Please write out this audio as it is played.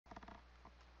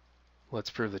Let's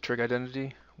prove the trig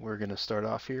identity. We're going to start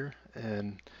off here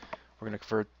and we're going to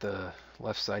convert the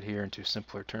left side here into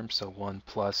simpler terms. So 1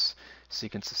 plus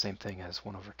secant the same thing as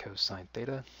 1 over cosine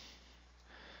theta,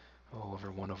 all over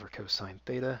 1 over cosine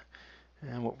theta.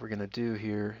 And what we're going to do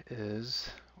here is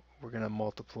we're going to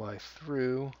multiply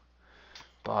through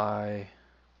by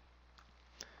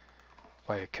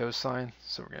a cosine.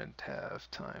 So we're going to have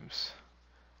times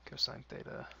cosine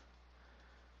theta,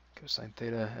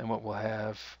 and what we'll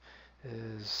have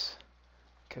is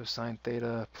cosine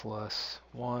theta plus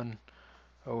 1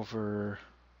 over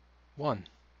 1.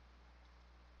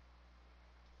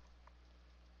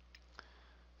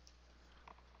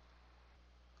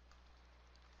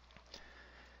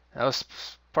 Now this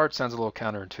part sounds a little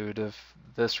counterintuitive.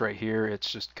 This right here,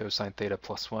 it's just cosine theta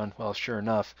plus 1. Well, sure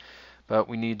enough, but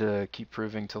we need to keep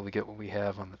proving till we get what we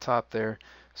have on the top there.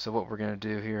 So what we're going to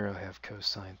do here, I have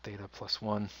cosine theta plus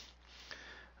 1.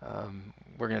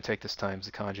 We're going to take this times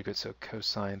the conjugate, so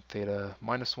cosine theta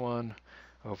minus 1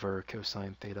 over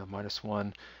cosine theta minus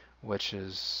 1, which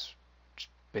is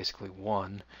basically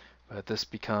 1. But this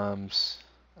becomes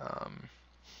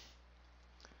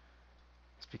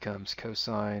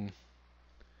cosine.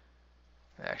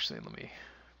 Actually, let me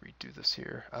redo this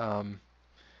here.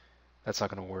 That's not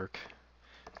going to work.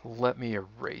 Let me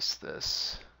erase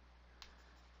this.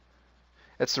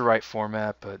 It's the right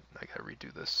format, but I got to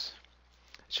redo this.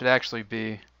 It should actually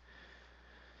be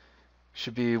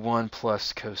 1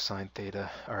 plus cosine theta.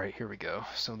 All right, here we go.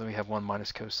 So then we have 1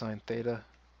 minus cosine theta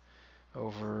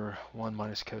over 1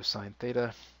 minus cosine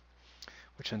theta,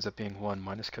 which ends up being 1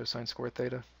 minus cosine squared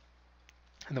theta.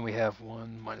 And then we have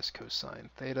 1 minus cosine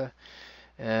theta.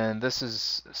 And this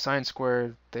is sine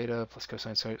squared theta plus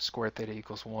cosine squared theta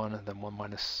equals 1. And then 1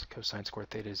 minus cosine squared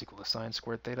theta is equal to sine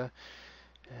squared theta.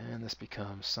 And this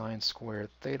becomes sine squared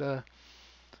theta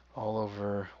all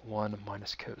over 1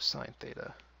 minus cosine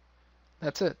theta.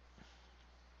 That's it.